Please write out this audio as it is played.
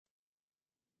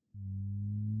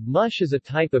Mush is a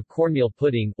type of cornmeal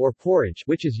pudding, or porridge,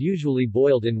 which is usually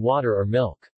boiled in water or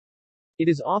milk. It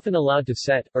is often allowed to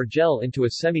set, or gel into a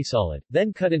semisolid,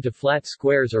 then cut into flat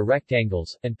squares or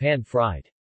rectangles, and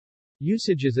pan-fried.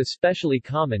 Usage is especially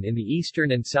common in the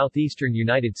eastern and southeastern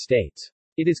United States.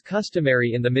 It is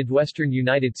customary in the Midwestern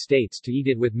United States to eat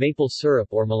it with maple syrup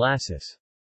or molasses.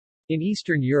 In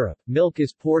Eastern Europe, milk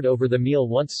is poured over the meal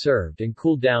once served and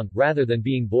cooled down, rather than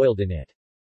being boiled in it.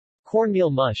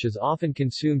 Cornmeal mush is often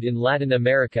consumed in Latin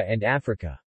America and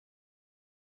Africa.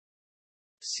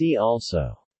 See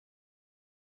also.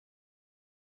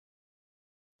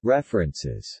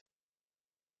 References.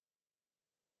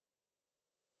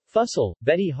 Fussell,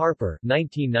 Betty Harper,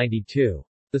 1992.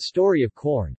 The Story of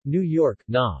Corn. New York,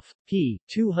 Knopf. p.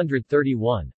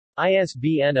 231.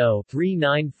 ISBN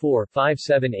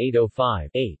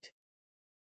 0-394-57805-8.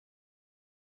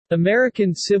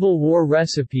 American Civil War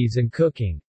Recipes and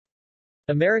Cooking.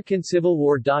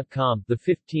 AmericanCivilWar.com,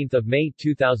 15 May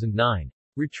 2009.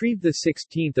 Retrieved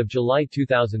 16 July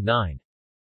 2009.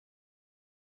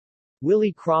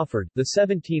 Willie Crawford,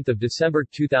 17 December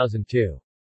 2002.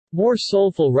 More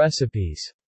Soulful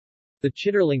Recipes. The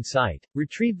Chitterling site.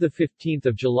 Retrieved 15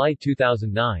 July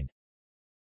 2009.